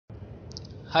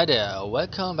Hi there,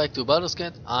 welcome back to Baldur's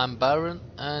Gate. I'm Byron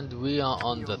and we are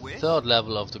on the third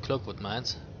level of the Cloakwood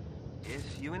mines.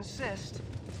 If you insist.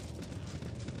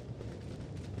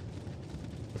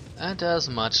 And there's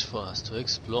much for us to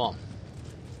explore.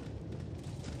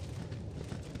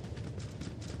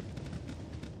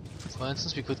 For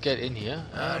instance, we could get in here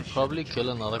and probably kill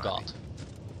another guard.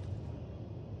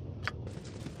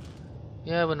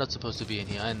 Yeah, we're not supposed to be in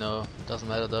here, I know. Doesn't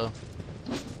matter though.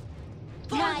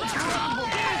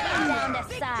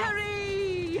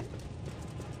 Victory!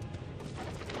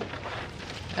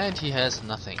 And he has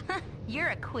nothing. You're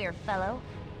a queer fellow.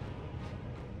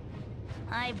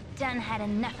 I've done had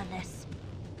enough of this.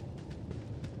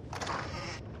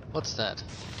 What's that?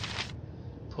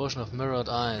 Potion of mirrored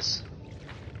eyes.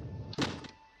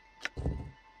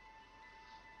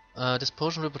 This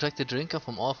potion will protect the drinker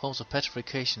from all forms of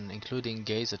petrification, including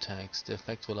gaze attacks. The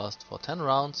effect will last for 10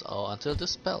 rounds or until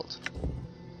dispelled.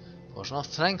 Potion of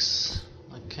strength.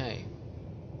 Okay.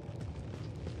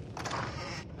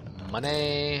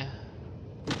 Money.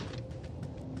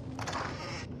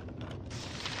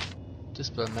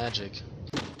 Dispel magic.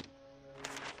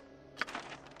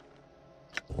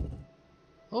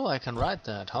 Oh, I can write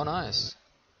that. How nice.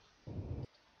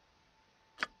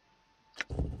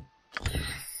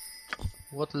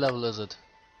 What level is it?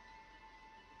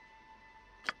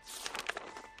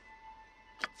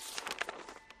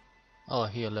 Oh,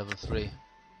 here, level 3.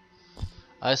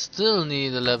 I still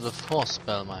need a level 4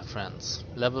 spell, my friends.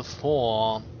 Level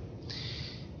 4.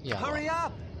 Yeah. Hurry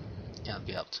up! Can't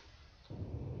be helped.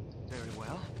 Very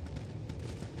well.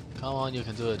 Come on, you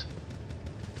can do it.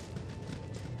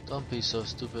 Don't be so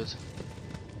stupid.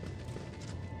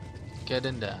 Get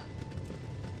in there.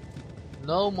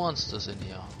 No monsters in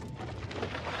here.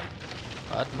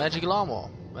 But magical armor.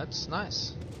 That's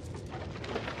nice.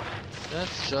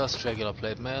 That's just regular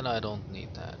plate mail, I don't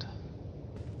need that.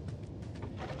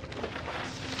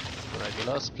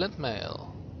 Regular splint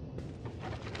mail.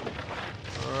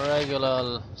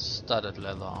 Regular studded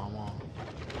leather armor.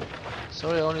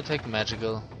 Sorry, I only take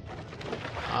magical.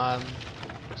 I'm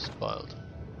spoiled.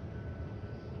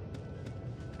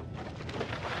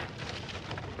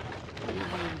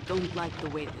 I don't like the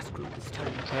way this group is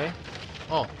turning. Okay.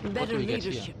 Oh, what Better do we get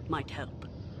leadership here? might help.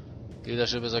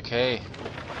 Leadership is okay.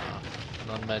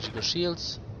 Non-magical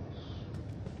shields.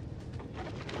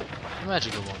 A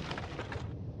magical one.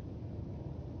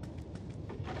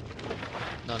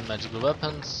 Non-magical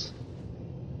weapons.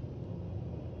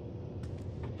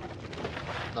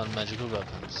 Non-magical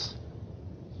weapons.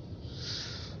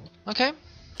 Okay.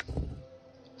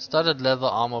 Studded leather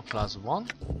armor +1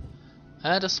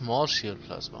 and a small shield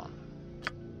 +1.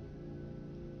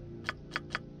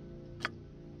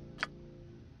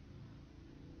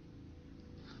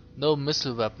 No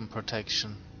missile weapon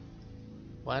protection.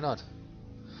 Why not?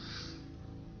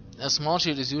 A small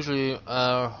shield is usually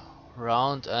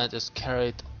round and is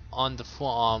carried on the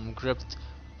forearm, gripped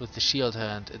with the shield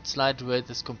hand. Its lightweight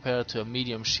as compared to a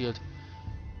medium shield.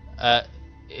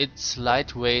 Its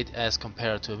lightweight as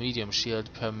compared to a medium shield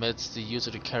permits the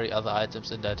user to carry other items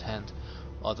in that hand.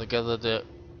 Altogether,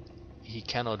 he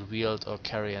cannot wield or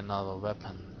carry another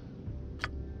weapon.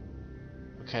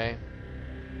 Okay.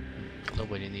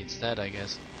 Nobody needs that, I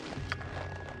guess.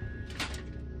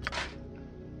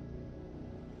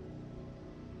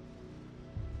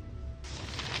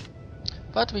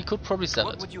 But we could probably sell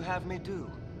it. What would you have me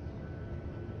do?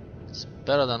 It's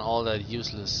better than all those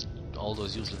useless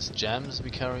gems we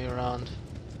carry around.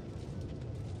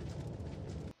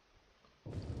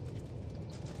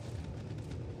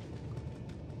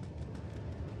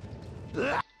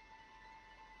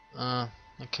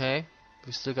 Okay.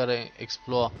 We still gotta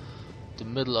explore the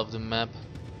middle of the map.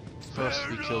 First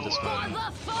we kill this one.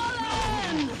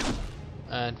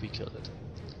 And we killed it.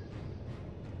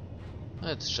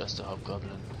 It's just a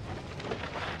hobgoblin.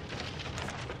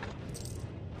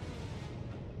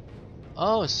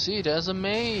 Oh, see, there's a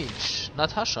mage!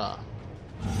 Natasha!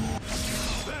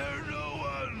 Spare no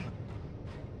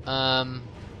one.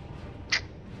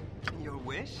 Your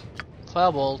wish?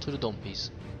 Fireball to the dome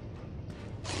piece.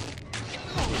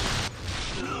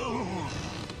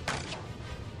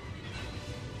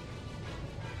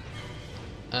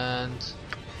 And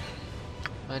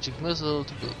magic missile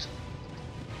to boot.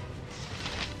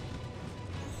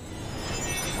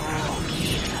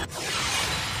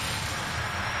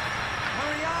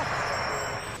 Hurry up!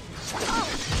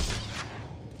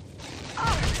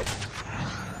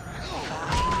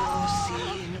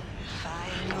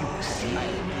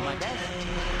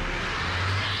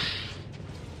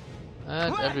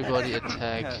 And everybody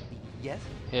attack Yes?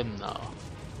 him now.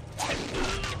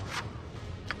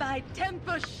 thy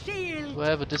temper shield. Do I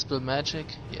have a dispel magic?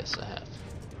 Yes, I have.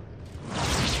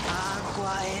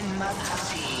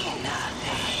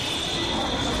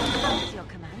 What's your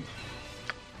command?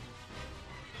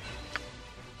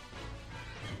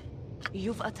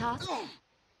 You've a task?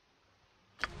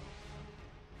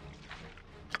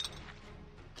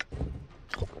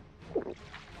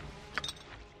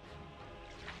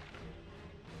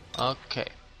 Okay.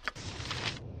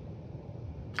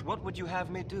 What would you have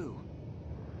me do?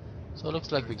 So it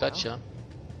looks like we got ya.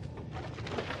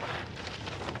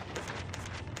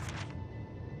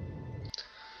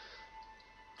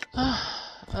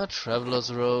 A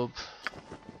traveler's robe.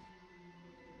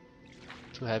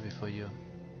 Too heavy for you.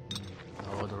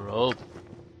 Oh, the robe.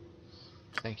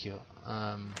 Thank you.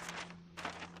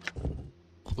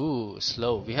 Ooh,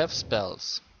 slow. We have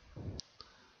spells.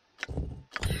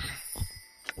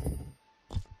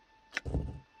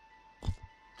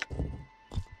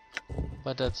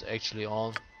 But that's actually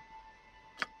all.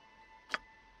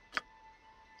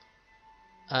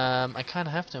 I kind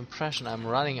of have the impression I'm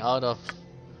running out of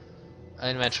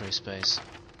inventory space.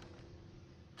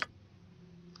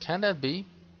 Can that be?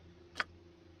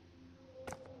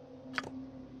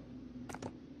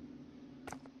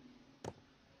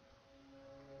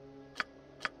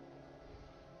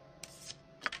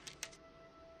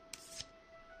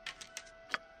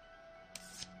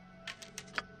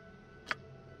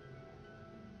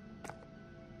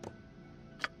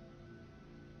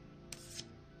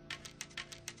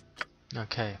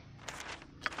 Okay.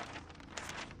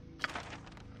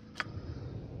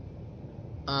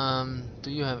 Do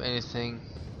you have anything?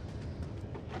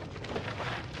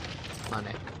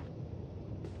 Money.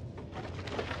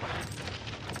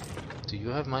 Do you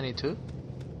have money too?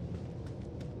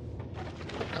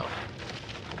 No.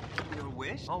 Your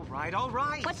wish? All right, all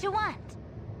right. What you want?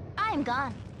 I'm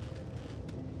gone.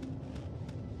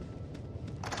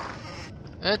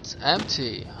 It's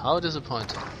empty. How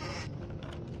disappointing.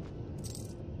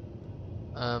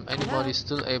 Anybody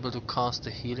still able to cast a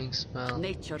healing spell?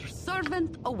 Nature's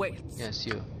servant awaits. Yes,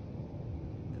 you.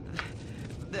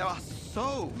 There are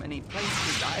so many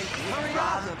places I would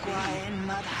rather be.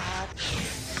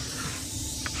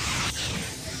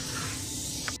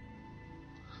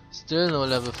 Still no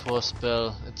level 4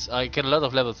 spell. I get a lot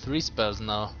of level 3 spells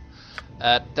now.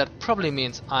 That probably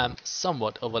means I'm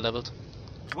somewhat over leveled.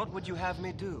 What would you have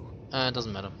me do? It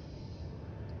doesn't matter.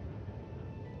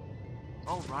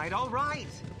 All right, all right.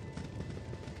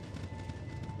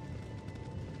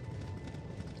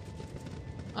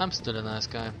 I'm still a nice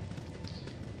guy.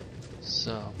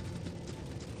 So.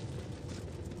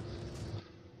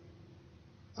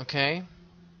 Okay.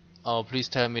 Oh, please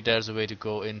tell me there's a way to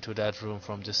go into that room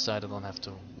from this side. I don't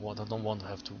want to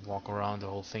have to walk around the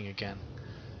whole thing again.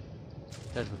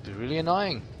 That would be really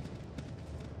annoying.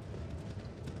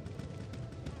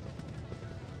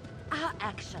 Our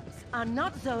actions are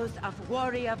not those of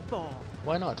warrior born.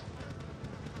 Why not?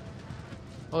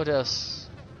 Oh, there's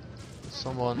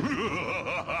someone.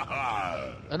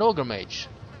 An ogre mage.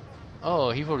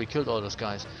 Oh, he already killed all those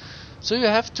guys. So you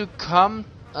have to come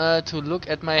to look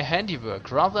at my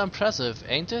handiwork. Rather impressive,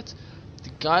 ain't it?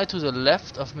 The guy to the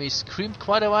left of me screamed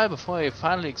quite a while before he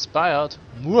finally expired.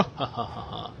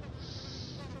 Mwahahaha.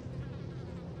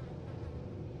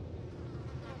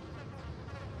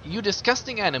 You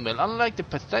disgusting animal, unlike the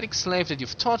pathetic slave that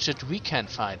you've tortured, we can't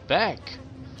fight back.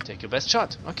 Take your best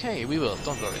shot. Okay, we will,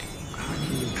 don't worry.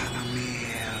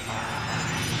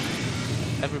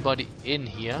 Everybody in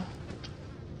here.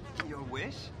 Your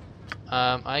wish?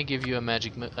 I give you a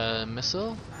magic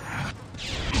missile.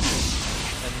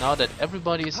 And now that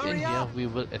everybody is in here, we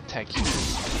will attack you.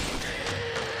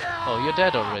 Oh, you're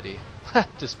dead already.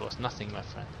 This was nothing, my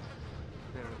friend.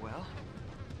 Very well.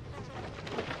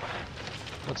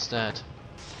 What's that?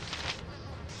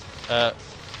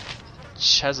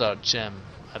 Chazar gem.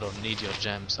 I don't need your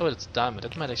gems. Oh, it's diamond.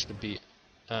 That might actually be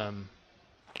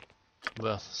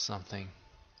worth something.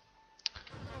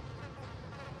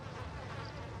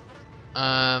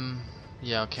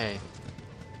 Yeah, okay.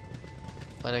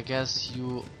 But I guess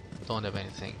you don't have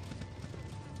anything.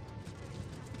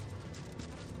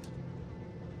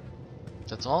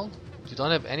 That's all? You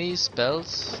don't have any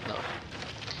spells? No.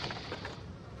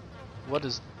 What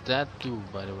does that do,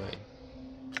 by the way?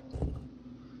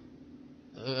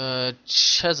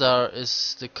 Chazar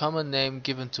is the common name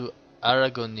given to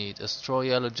aragonite, a straw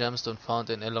yellow gemstone found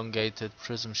in elongated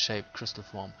prism-shaped crystal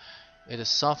form. It is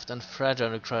soft and fragile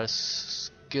and requires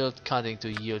skilled cutting to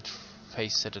yield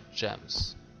face-setted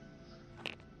gems.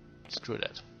 Screw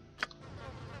that.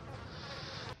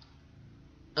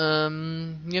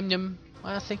 Yum yum.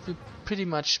 I think we pretty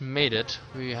much made it.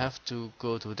 We have to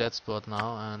go to that spot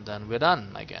now and then we're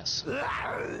done, I guess.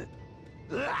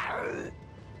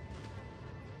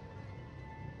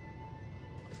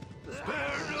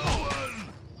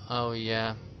 Oh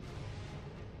yeah.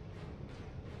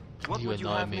 What You would you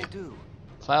annoy have me. me do?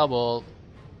 Fireball.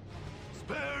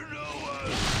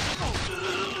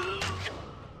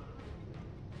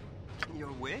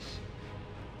 Your wish?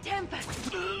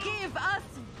 Tempest, give us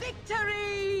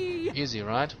victory! Easy,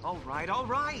 right? All right, all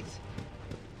right.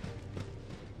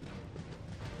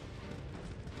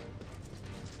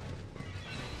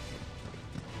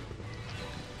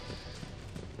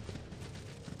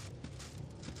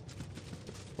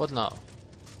 What now?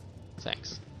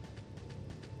 Thanks.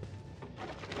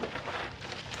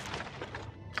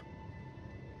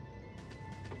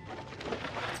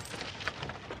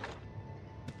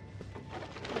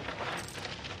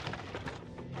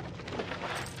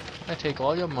 I take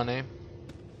all your money.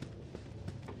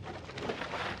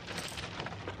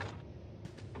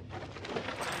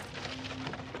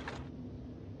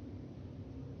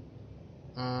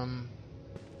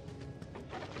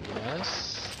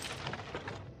 Yes.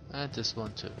 And this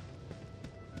one too.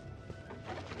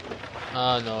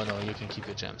 No, you can keep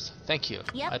your gems. Thank you.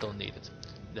 Yep. I don't need it.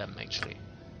 Them actually.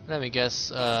 Let me guess,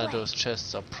 way. those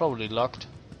chests are probably locked.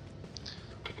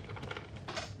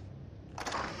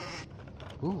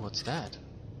 Ooh, what's that?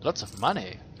 Lots of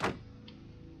money.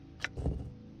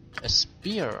 A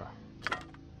spear.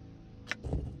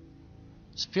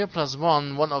 Spear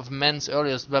 +1, one of men's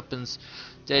earliest weapons,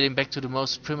 dating back to the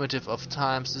most primitive of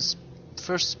times. The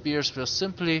first spears were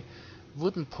simply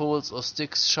wooden poles or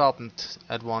sticks sharpened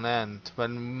at one end.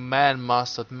 When man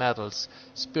mastered metals,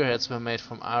 spearheads were made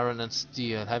from iron and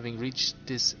steel. Having reached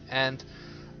this end,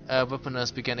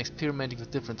 weaponers began experimenting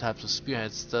with different types of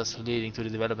spearheads, thus leading to the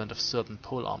development of certain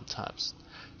polearm types.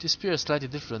 This spear is slightly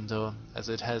different though, as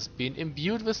it has been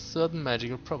imbued with certain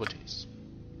magical properties.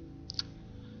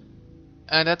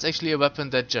 And that's actually a weapon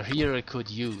that Jaheira could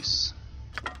use.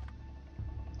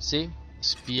 See?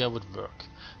 Spear would work.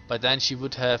 But then she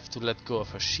would have to let go of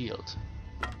her shield.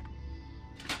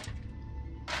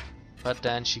 But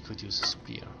then she could use a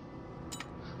spear.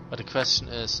 But the question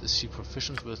is she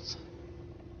proficient with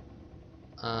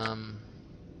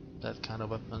that kind of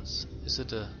weapons? Is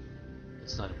it a...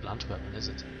 It's not a blunt weapon, is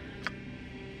it?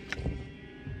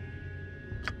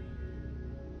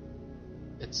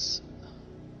 It's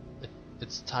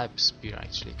type spear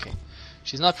actually, okay.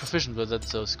 She's not proficient with it,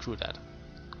 so screw that.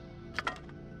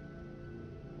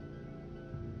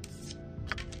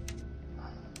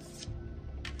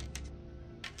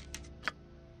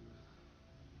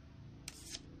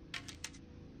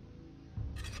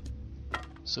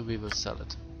 So we will sell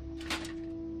it.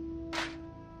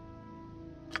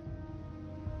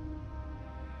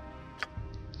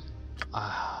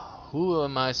 Who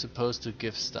am I supposed to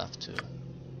give stuff to?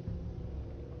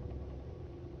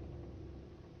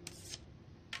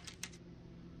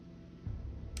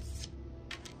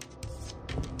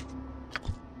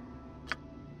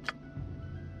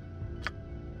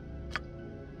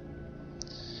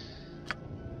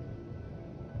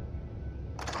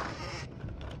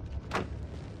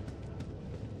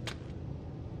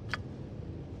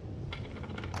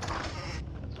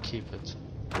 Keep it.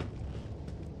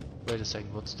 Wait a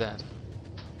second, what's that?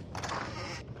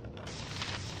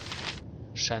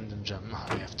 Shandon gem.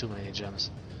 We have too many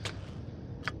gems.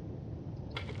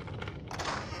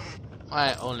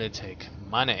 I only take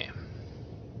money.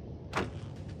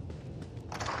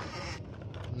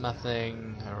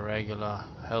 Nothing regular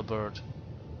halberd.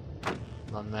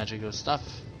 Non-magical stuff.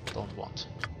 Don't want.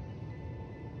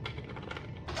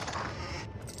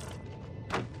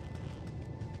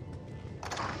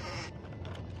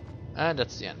 And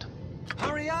that's the end.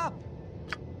 Hurry up!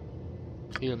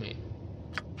 Heal me.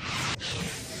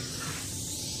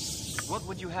 What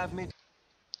would you have me?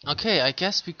 Okay, I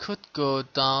guess we could go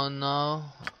down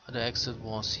now. The exit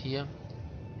was here.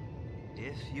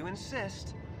 If you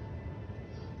insist.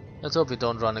 Let's hope we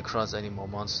don't run across any more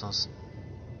monsters.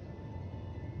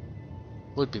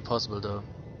 Would be possible though.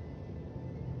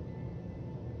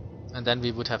 And then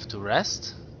we would have to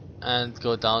rest and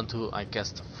go down to, I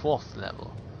guess, the 4th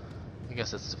level. I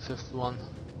guess that's the 5th one.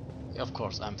 Of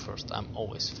course, I'm first. I'm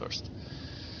always first.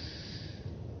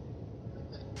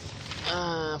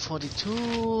 42.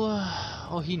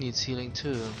 Oh, he needs healing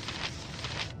too.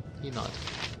 He not.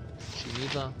 She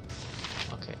neither.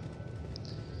 Okay.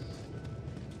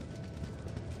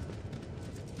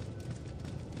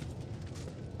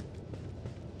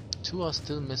 Two are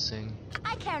still missing.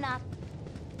 I care not.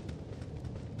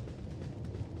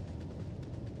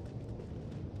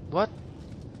 What?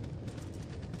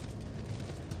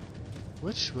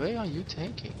 Which way are you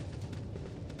taking?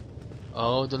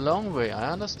 Oh, the long way,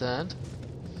 I understand.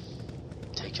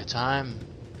 Take your time.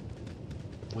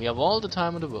 We have all the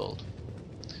time in the world.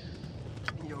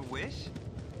 Your wish?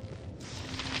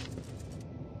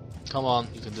 Come on,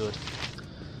 you can do it.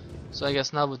 So I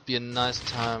guess now would be a nice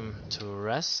time to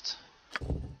rest.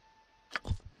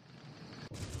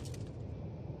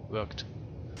 Worked.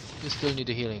 You still need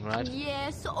a healing, right?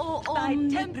 Yes, oh Thy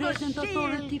omnipresent temper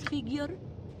authority shield. figure.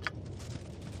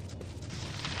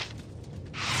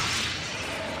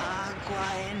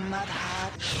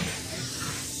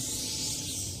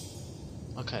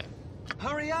 Okay,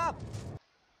 Hurry up!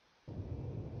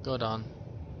 go down.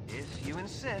 If you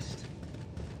insist.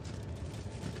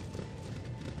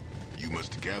 You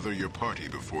must gather your party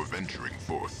before venturing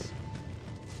forth.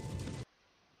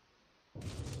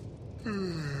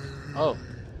 Oh.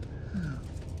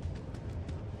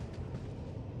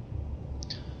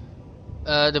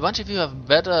 The bunch of you have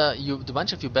better. The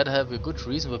bunch of you better have a good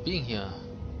reason for being here.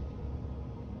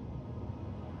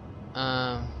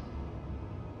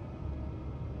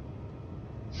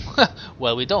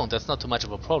 Well, we don't. That's not too much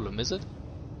of a problem, is it?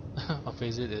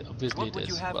 Obviously What it would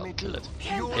you is. have Well, me kill do? it.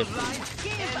 Your If- life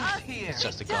ends here. It's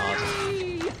just a guard.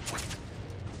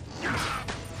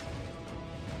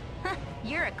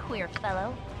 You're a queer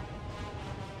fellow.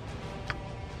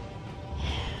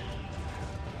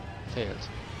 Failed,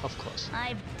 of course.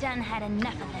 I've done had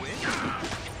enough of this.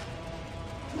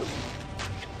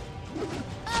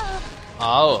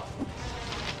 Ow.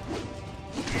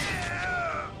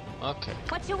 Okay,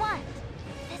 What you want?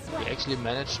 This we way. actually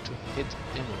managed to hit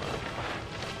him.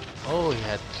 Oh, he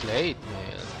had plate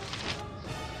mail.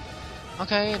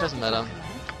 Okay, it doesn't matter.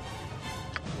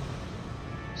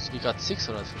 So we got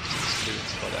 650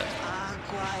 experience for that.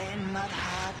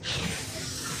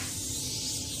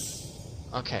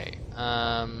 Okay,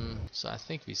 so I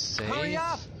think we Hurry save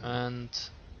up! and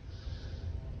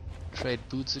trade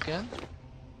boots again.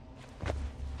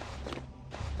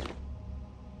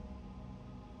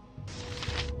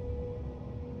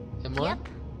 More? Yep.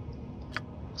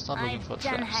 Start looking for I've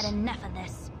done traps. had enough of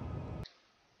this.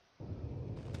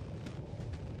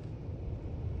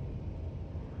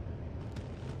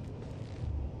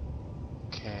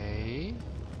 Okay.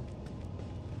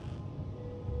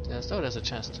 There's a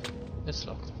chest. It's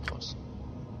locked, of course.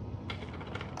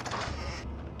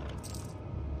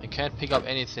 I can't pick up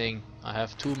anything. I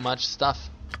have too much stuff.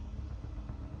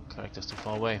 Character's too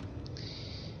far away.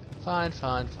 Fine,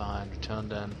 fine, fine. Return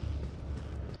then.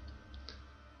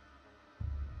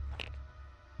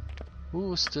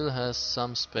 Who still has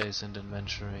some space in the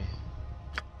inventory?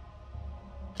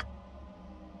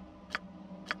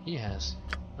 He has.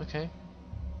 Okay.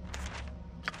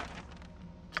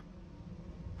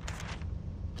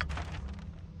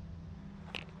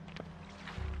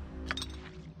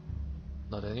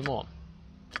 Not anymore.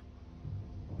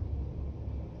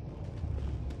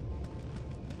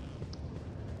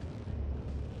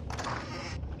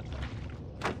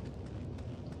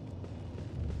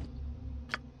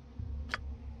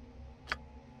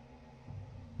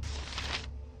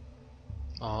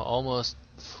 Oh, almost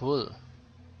full.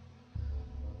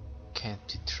 Can't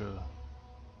be true.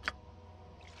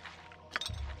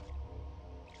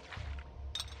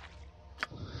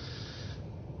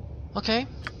 Okay.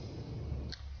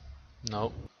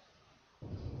 No.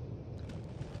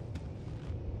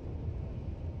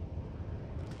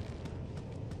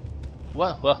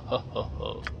 Whoa, whoa, ho, ho,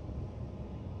 ho.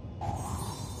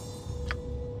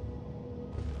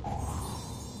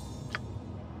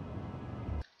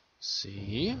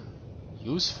 See?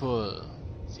 Useful.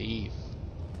 Thief.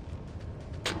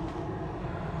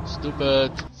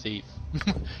 Stupid thief.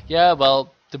 Yeah,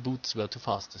 well, the boots were too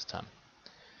fast this time.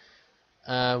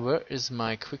 Where is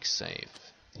my quick save?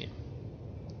 Here.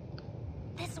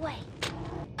 This way.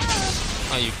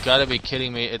 Oh, you gotta be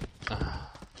kidding me. It.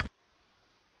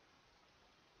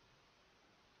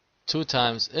 2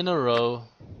 times in a row.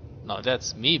 No,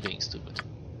 that's me being stupid.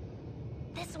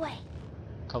 This way.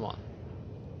 Come on.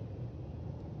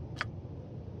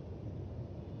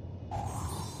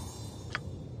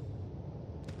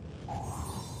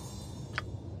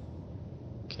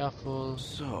 Careful.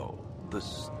 So, the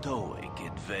stoic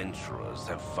adventurers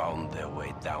have found their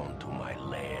way down to my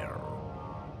lair.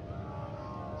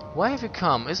 Why have you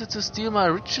come? Is it to steal my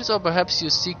riches, or perhaps you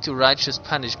seek to righteous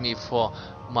punish me for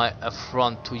my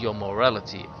affront to your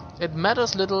morality? It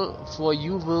matters little, for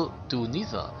you will do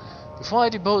neither. Before I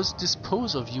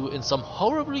dispose of you in some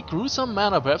horribly gruesome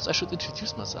manner, perhaps I should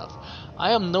introduce myself.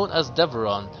 I am known as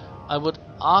Davaeorn. I would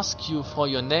ask you for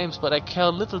your names, but I care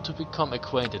little to become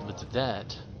acquainted with the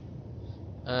dead.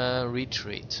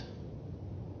 Retreat.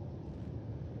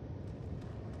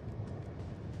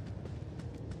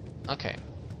 Okay.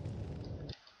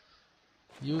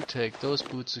 You take those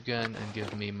boots again and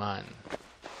give me mine.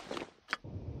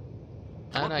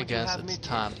 And What I would you guess have me it's do?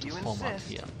 time to You form up insist.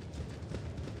 here.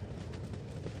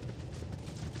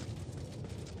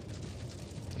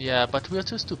 Yeah, but we're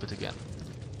too stupid again.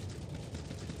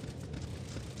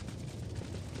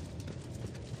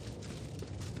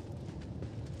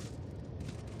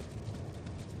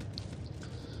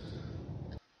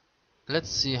 Let's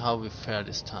see how we fare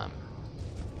this time.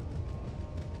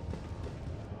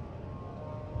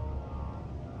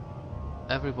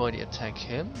 Everybody attack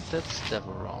him. That's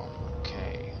Davaeorn.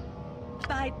 Okay.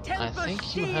 By I temper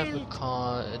think you have a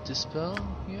shield. dispel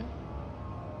here.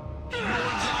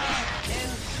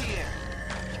 Ends here.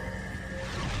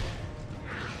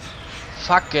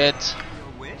 Fuck it.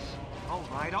 Your wish? All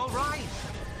right, all right.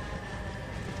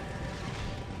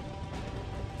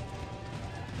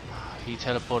 He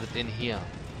teleported in here.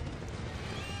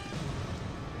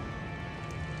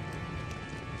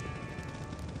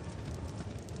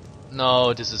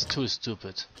 No, this is too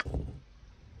stupid.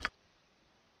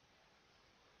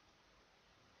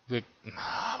 We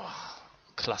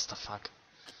clusterfuck.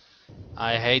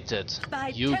 I hate it. By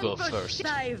You go temper first.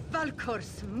 By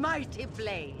Valkor's mighty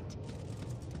blade.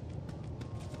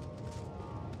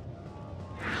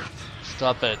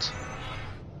 Stop it.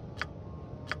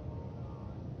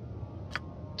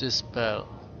 Dispel.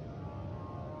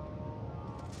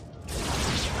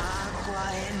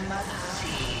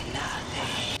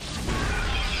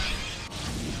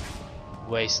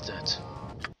 Wasted.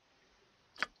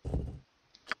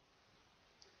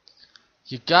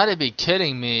 You gotta be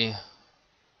kidding me.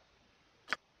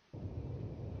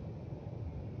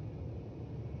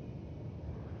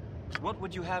 What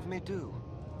would you have me do?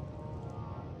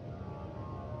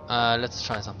 Let's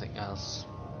try something else.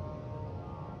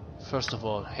 First of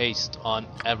all, haste on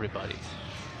everybody.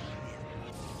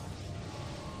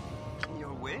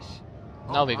 Your wish?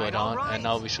 Now we go Alright, down, alright. and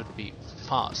now we should be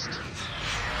fast.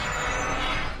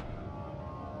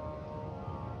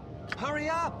 Hurry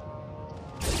up!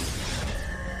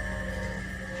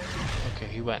 Okay,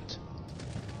 he went.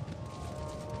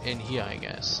 In here, I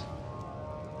guess.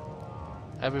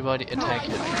 Everybody attack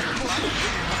him.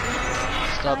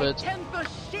 Stop By it. temper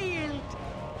shield.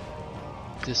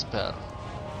 Dispel.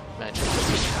 Magic.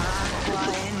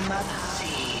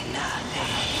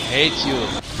 Hate you.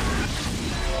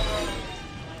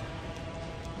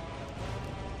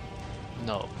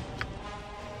 No.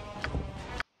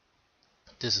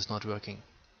 This is not working.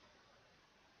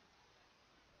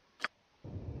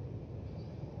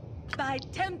 By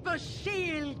temper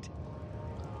shield.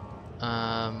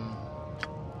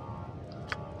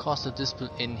 Cast a dispel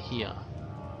in here.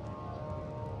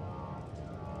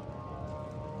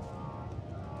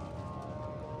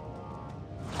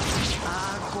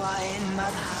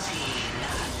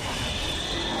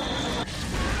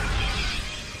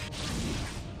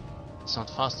 It's not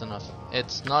fast enough.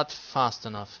 It's not fast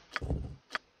enough.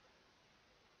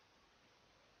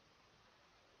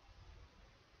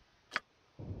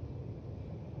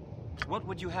 What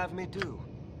would you have me do?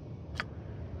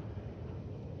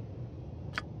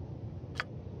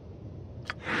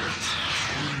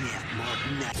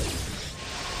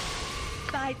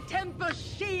 By temper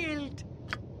shield.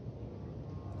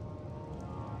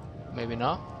 Maybe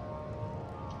now?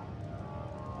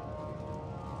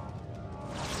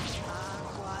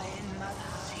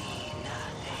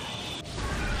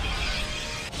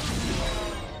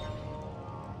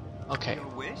 Okay, Your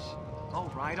wish?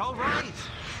 All right, all right.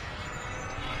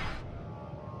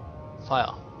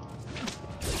 fire.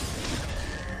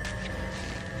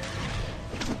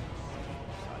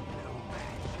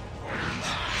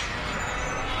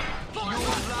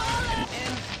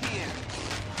 Ends here.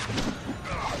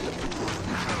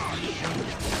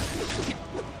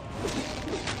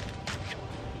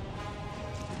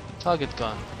 Target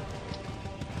gun.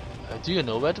 Do you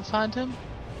know where to find him?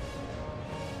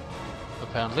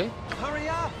 Apparently. Hurry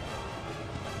up!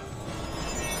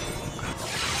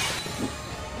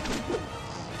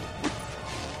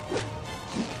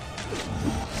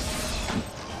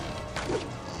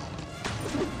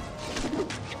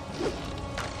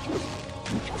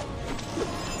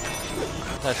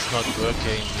 That's not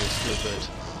working, you stupid.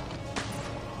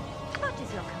 What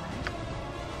is your command?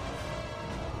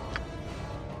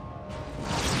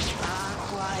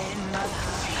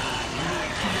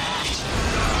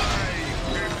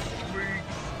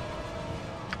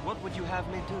 What would you have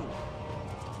me do?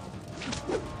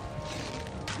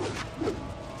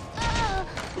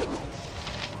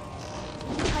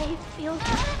 I feel...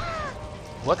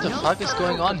 What the fuck is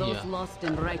going on For here? those lost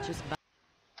in righteous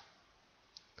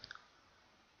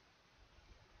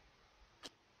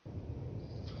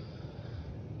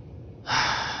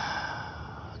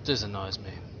This annoys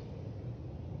me.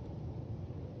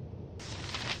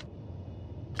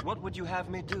 What would you have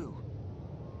me do?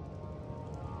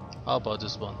 How about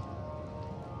this one?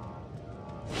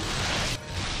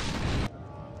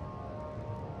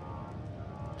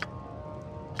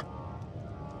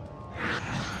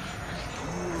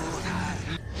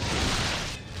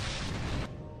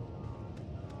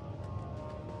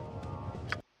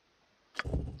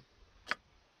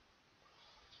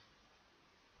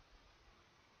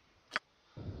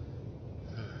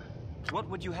 What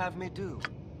would you have me do?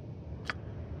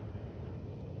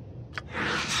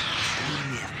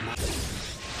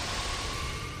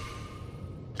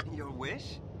 Your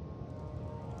wish?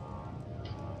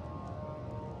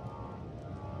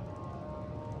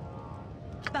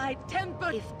 By tempo,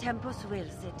 if Tempus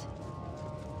wills it.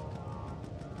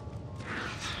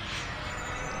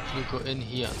 You go in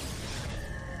here.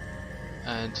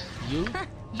 And you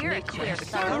You're a clear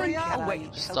Hurry son. up!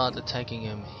 Wait. start attacking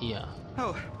him here.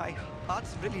 Oh, my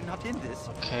heart's really not in this.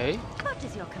 Okay. What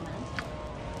is your command?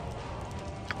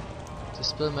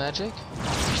 Dispel magic.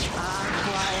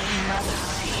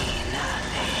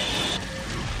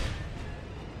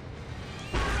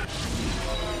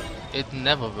 It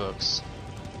never works.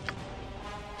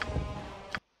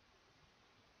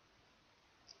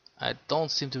 I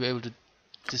don't seem to be able to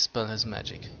dispel his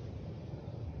magic.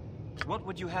 What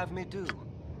would you have me do?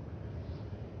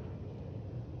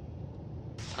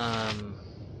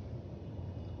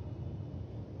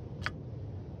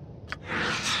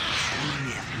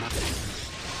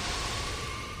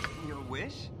 Your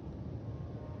wish?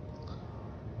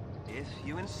 If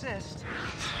you insist.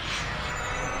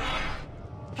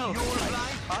 Oh, Your my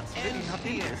life heart's really ends not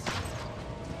in here. this.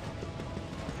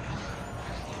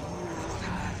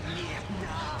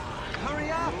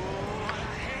 Hurry up!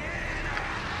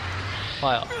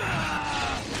 Fire.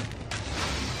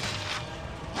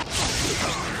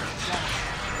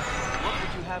 What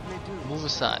would you have me do? Move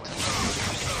aside.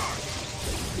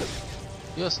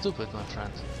 You're stupid, my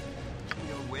friend.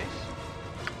 Your wish?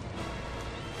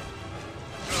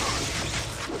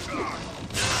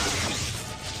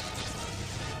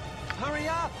 Hurry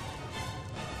up!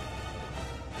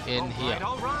 In here.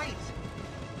 All right.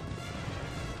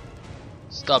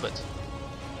 Stop it.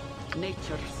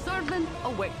 Nature's servant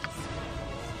awaits.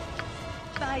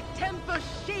 By Tempus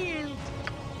shield.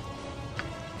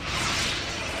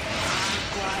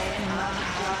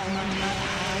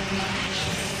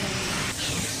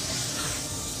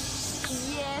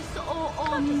 Yes, oh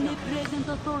omnipresent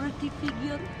authority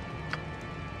figure.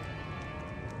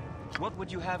 What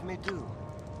would you have me do?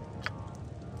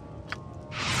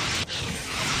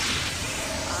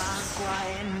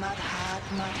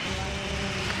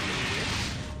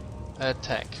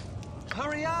 Attack.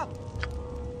 Hurry up!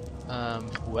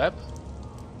 Web.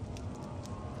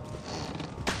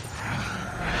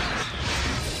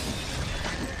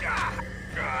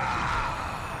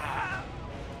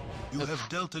 You have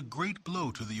dealt a great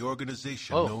blow to the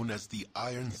organization Oh. known as the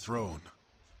Iron Throne.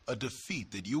 A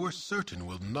defeat that you are certain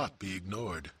will not be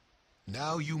ignored.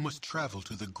 Now you must travel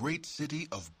to the great city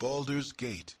of Baldur's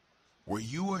Gate, where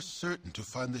you are certain to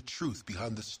find the truth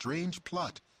behind the strange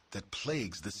plot that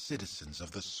plagues the citizens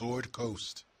of the Sword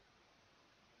Coast.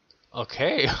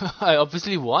 Okay, I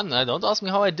obviously won. Don't ask me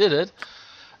how I did it.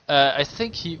 I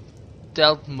think he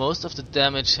dealt most of the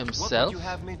damage What himself would you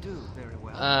have me do? Very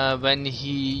well. when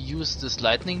he used this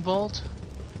lightning bolt.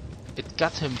 It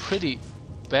got him pretty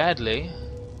badly,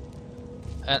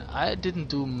 and I didn't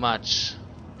do much.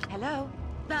 Hello.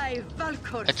 By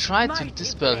Valkor's I tried to mighty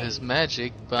dispel blade. his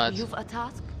magic, but You've a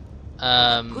task?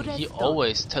 Good he as done.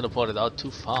 always teleported out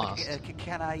too fast.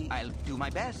 Can I? I'll do my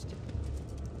best.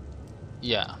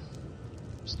 Yeah.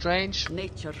 Strange.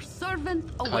 Nature's servant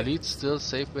awaits. Khalid still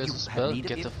safe with You the have spell. need of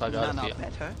Get it. the fuck None out of are here.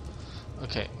 better.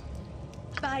 Okay.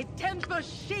 By Tempus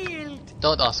shield.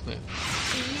 Don't ask me.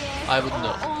 Yes, I would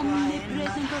know. oh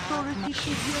omnipresent authority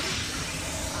figure.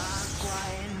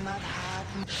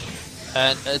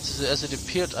 And as it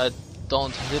appeared, I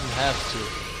didn't have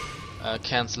to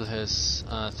cancel his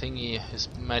thingy, his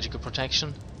magical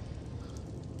protection.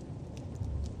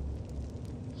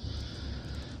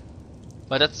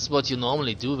 But that's what you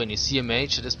normally do when you see a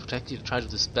mage that is protected. You try to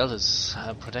dispel his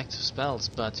protective spells.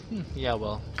 But yeah,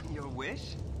 well, Your wish?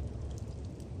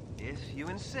 If you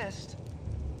insist.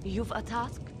 You've a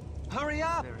task? Hurry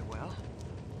up! Very well.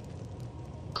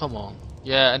 come on.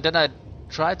 Yeah, and then I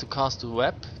tried to cast a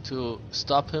web to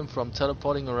stop him from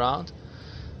teleporting around.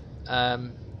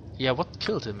 Yeah, what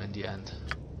killed him in the end?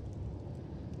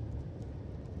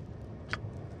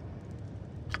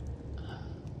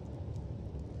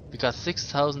 We got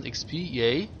 6000 XP,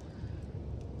 yay.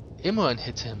 Imoen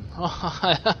hit him.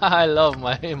 I love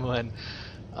my Imoen.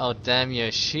 Oh damn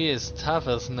you, she is tough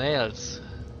as nails.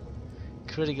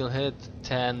 Critical hit,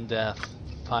 10 death,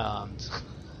 firearmed.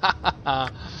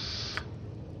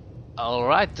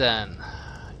 Alright then,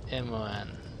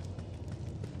 Imoen.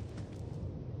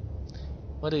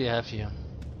 What do you have here?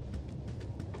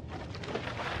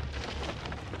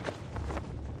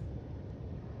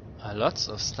 Lots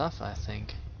of stuff, I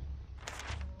think.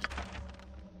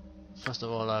 First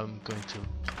of all, I'm going to...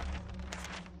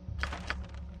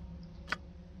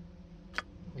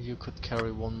 You could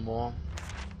carry one more.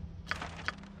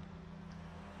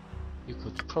 You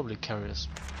could probably carry a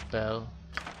spell.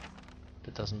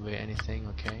 That doesn't weigh anything,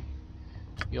 okay.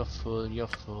 You're full, you're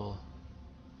full.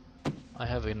 I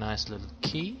have a nice little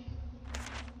key.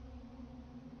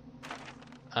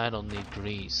 I don't need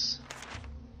grease.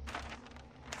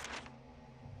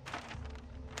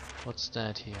 What's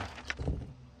that here?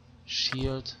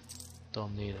 Shield,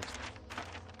 don't need it.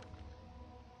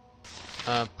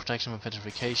 Protection from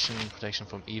petrification, protection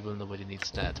from evil, nobody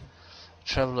needs that.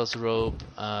 Traveler's robe,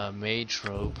 mage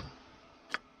robe.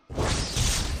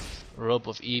 Robe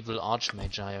of evil,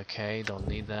 archmagi, okay, don't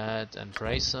need that. And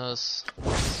bracers,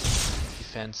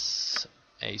 defense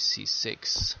AC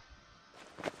 6.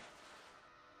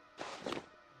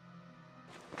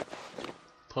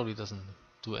 Probably doesn't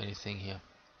do anything here.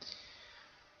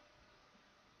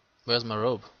 Where's my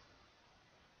robe?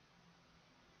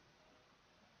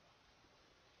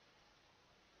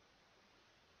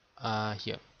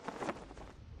 Here.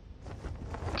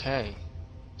 Okay.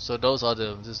 So those are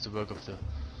this is the work of the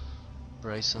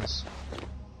bracers.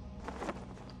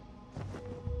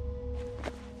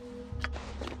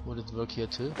 Would it work here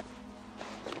too?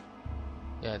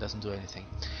 Yeah, it doesn't do anything.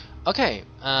 Okay,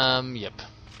 yep.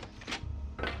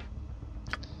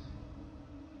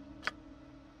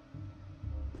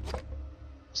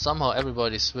 Somehow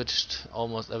everybody switched,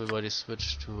 almost everybody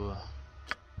switched to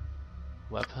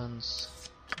weapons,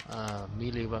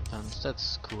 melee weapons.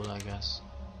 That's cool, I guess.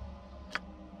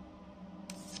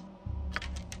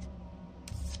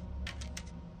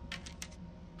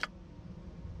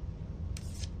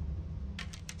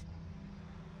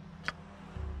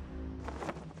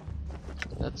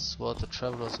 That's what the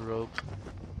traveler's robe.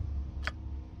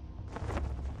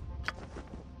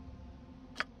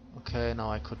 Okay,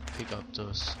 now I could pick up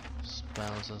those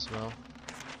spells as well.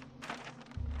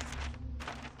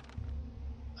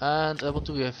 And what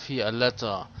do we have here? A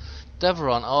letter.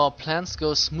 Davaeorn, our plans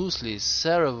go smoothly.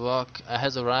 Saravok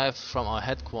has arrived from our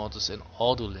headquarters in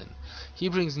Ordulin. He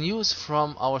brings news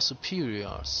from our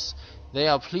superiors. They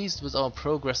are pleased with our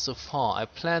progress so far. I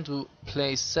plan to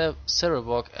place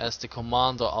Saravok as the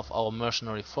commander of our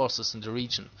mercenary forces in the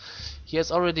region. He has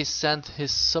already sent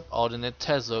his subordinate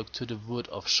Tezok to the Wood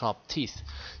of Sharp Teeth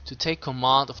to take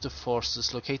command of the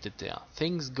forces located there.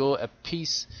 Things go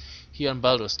apace here on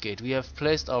Baldur's Gate. We have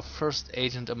placed our first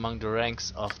agent among the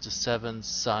ranks of the Seven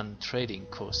Sun Trading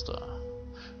Coaster.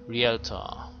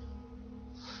 Rielta.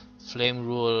 Flame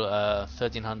Rule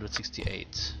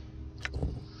 1368.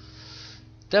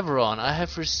 Davaeorn, I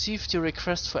have received your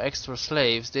request for extra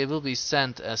slaves. They will be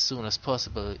sent as soon as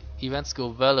possible. Events go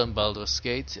well in Baldur's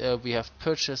Gate. We have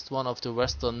purchased one of the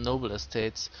western noble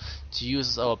estates to use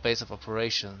as our base of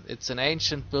operation. It's an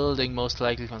ancient building, most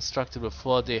likely constructed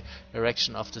before the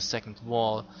erection of the second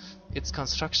wall. Its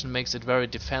construction makes it very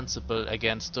defensible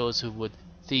against those who would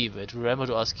thieve it. Remember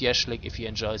to ask Yeshlik if he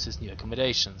enjoys his new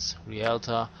accommodations.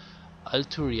 Rielta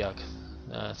Alturiak,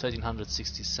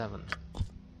 1367.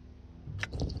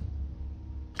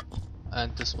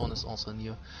 And this one is also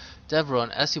new.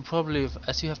 Davaeorn, as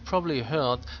you have probably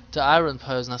heard, the iron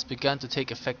poison has begun to take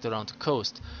effect around the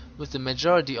coast. With the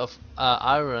majority of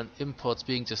iron imports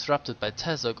being disrupted by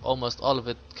Tezok, almost all of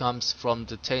it comes from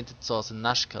the tainted source in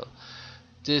Nashkel.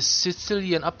 The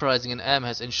Sicilian uprising in Am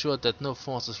has ensured that no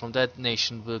forces from that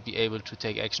nation will be able to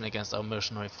take action against our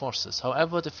mercenary forces.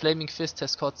 However, the Flaming Fist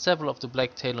has caught several of the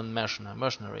Black Talon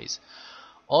mercenaries.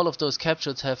 All of those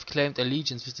captured have claimed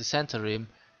allegiance with the Centarim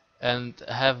and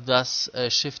have thus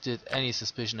shifted any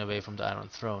suspicion away from the Iron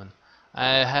Throne.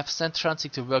 I have sent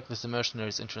Transik to work with the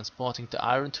mercenaries in transporting the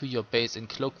iron to your base in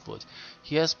Cloakwood.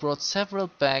 He has brought several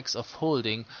bags of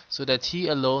holding so that he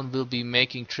alone will be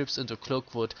making trips into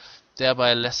Cloakwood,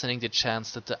 thereby lessening the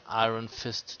chance that the Iron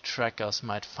Fist trackers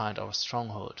might find our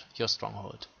stronghold, your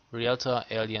stronghold. Rielta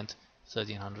Alient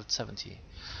 1370.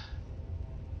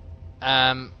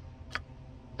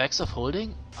 Bags of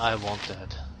holding? I want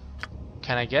that.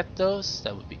 Can I get those?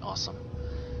 That would be awesome.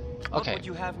 Okay. What would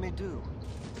you have me do?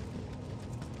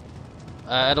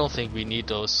 I don't think we need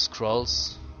those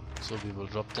scrolls, so we will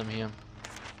drop them here.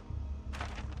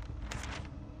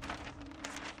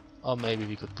 Or maybe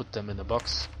we could put them in a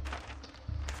box.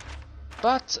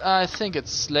 But I think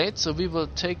it's late, so we will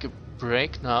take a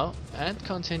break now and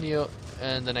continue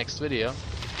in the next video.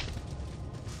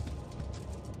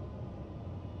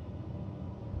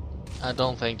 I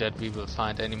don't think that we will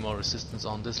find any more resistance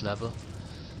on this level.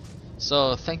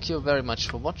 So thank you very much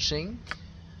for watching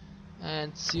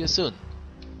and see you soon.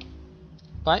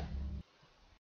 Bye.